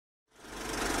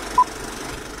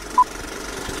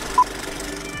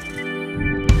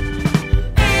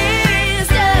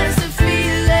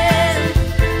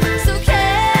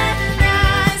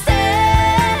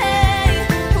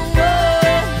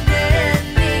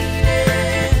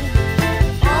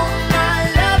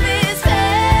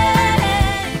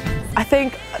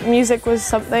music was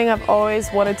something I've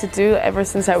always wanted to do ever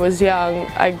since I was young.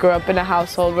 I grew up in a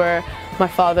household where my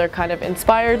father kind of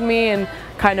inspired me and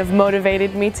kind of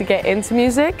motivated me to get into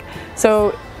music.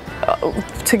 So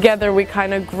together we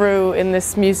kind of grew in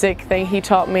this music thing. He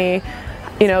taught me,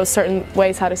 you know, certain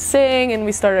ways how to sing, and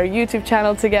we started our YouTube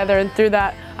channel together, and through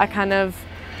that I kind of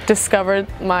discovered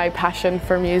my passion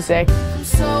for music. I'm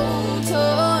so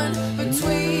torn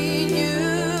between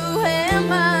you and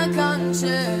my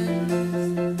conscience.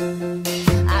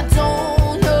 I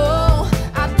don't know,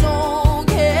 I don't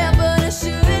care, but I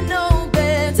should know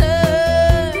better.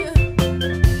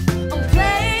 I'm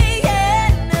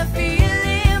playing a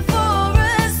feeling for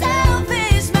a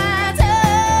selfish matter.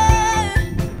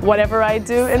 Whatever I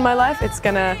do in my life, it's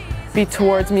gonna be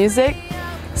towards music.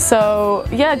 So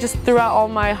yeah, just throughout all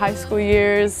my high school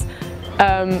years,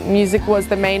 music was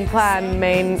the main plan,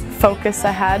 main focus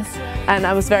I had, and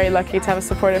I was very lucky to have a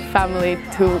supportive family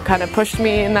who kind of pushed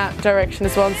me in that direction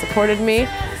as well and supported me.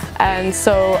 And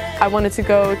so I wanted to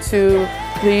go to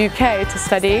the UK to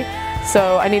study,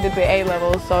 so I needed the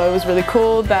A-levels, so it was really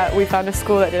cool that we found a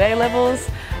school that did A-levels,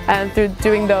 and through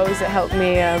doing those it helped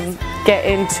me get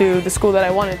into the school that I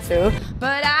wanted to.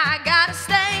 But I gotta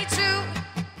stay true.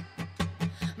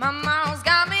 My mom's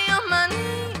got me on my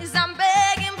knees. I'm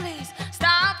begging, please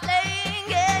stop playing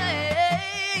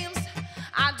games.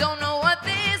 I don't know what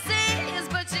this is,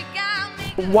 but you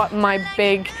got me. What my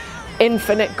big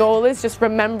infinite goal is, just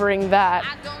remembering that,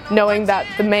 knowing that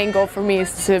the main goal for me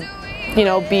is to, you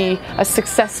know, be a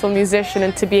successful musician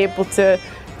and to be able to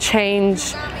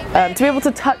change, to be able to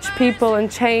touch people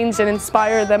and change and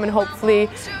inspire them and hopefully,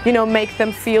 you know, make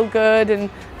them feel good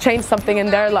and change something in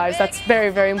their lives. That's very,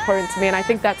 very important to me, and I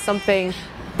think that's something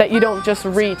that you don't just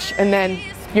reach and then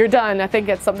you're done. I think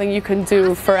it's something you can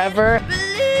do forever.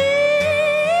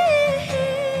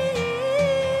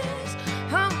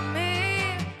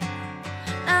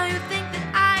 Now you think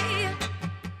that I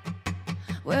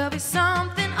will be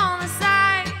something on the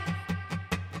side,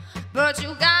 but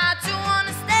you got to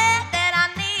understand that I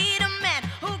need a man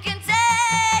who can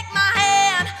take my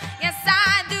hand. Yes,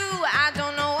 I do. I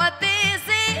don't know what this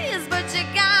is, but you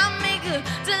got me good,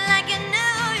 just like you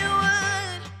knew you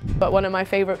would. But one of my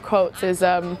favorite quotes is,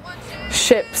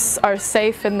 ships are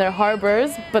safe in their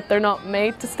harbors, but they're not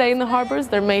made to stay in the harbors,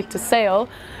 they're made to sail.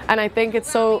 And I think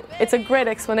it's a great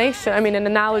explanation, I mean an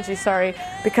analogy, sorry,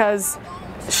 because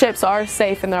ships are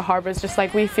safe in their harbors just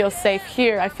like we feel safe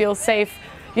here. I feel safe,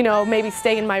 you know, maybe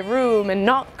staying in my room and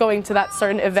not going to that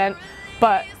certain event,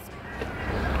 but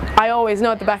I always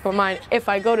know at the back of my mind, if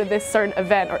I go to this certain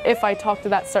event or if I talk to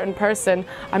that certain person,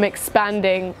 I'm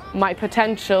expanding my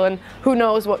potential, and who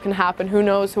knows what can happen, who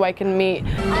knows who I can meet.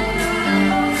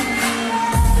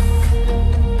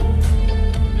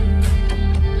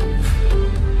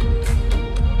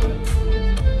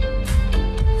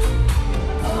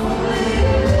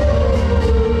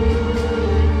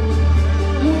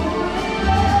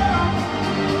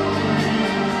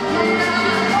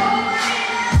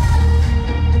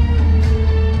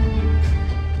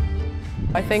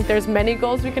 I think there's many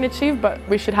goals we can achieve, but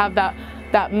we should have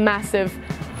that massive,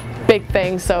 big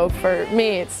thing. So for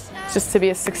me, it's just to be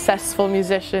a successful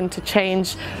musician, to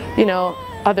change, you know,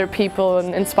 other people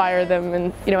and inspire them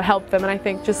and, you know, help them. And I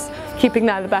think just keeping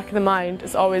that in the back of the mind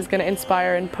is always going to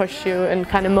inspire and push you and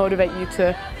kind of motivate you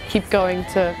to keep going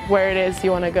to where it is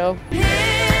you want to go.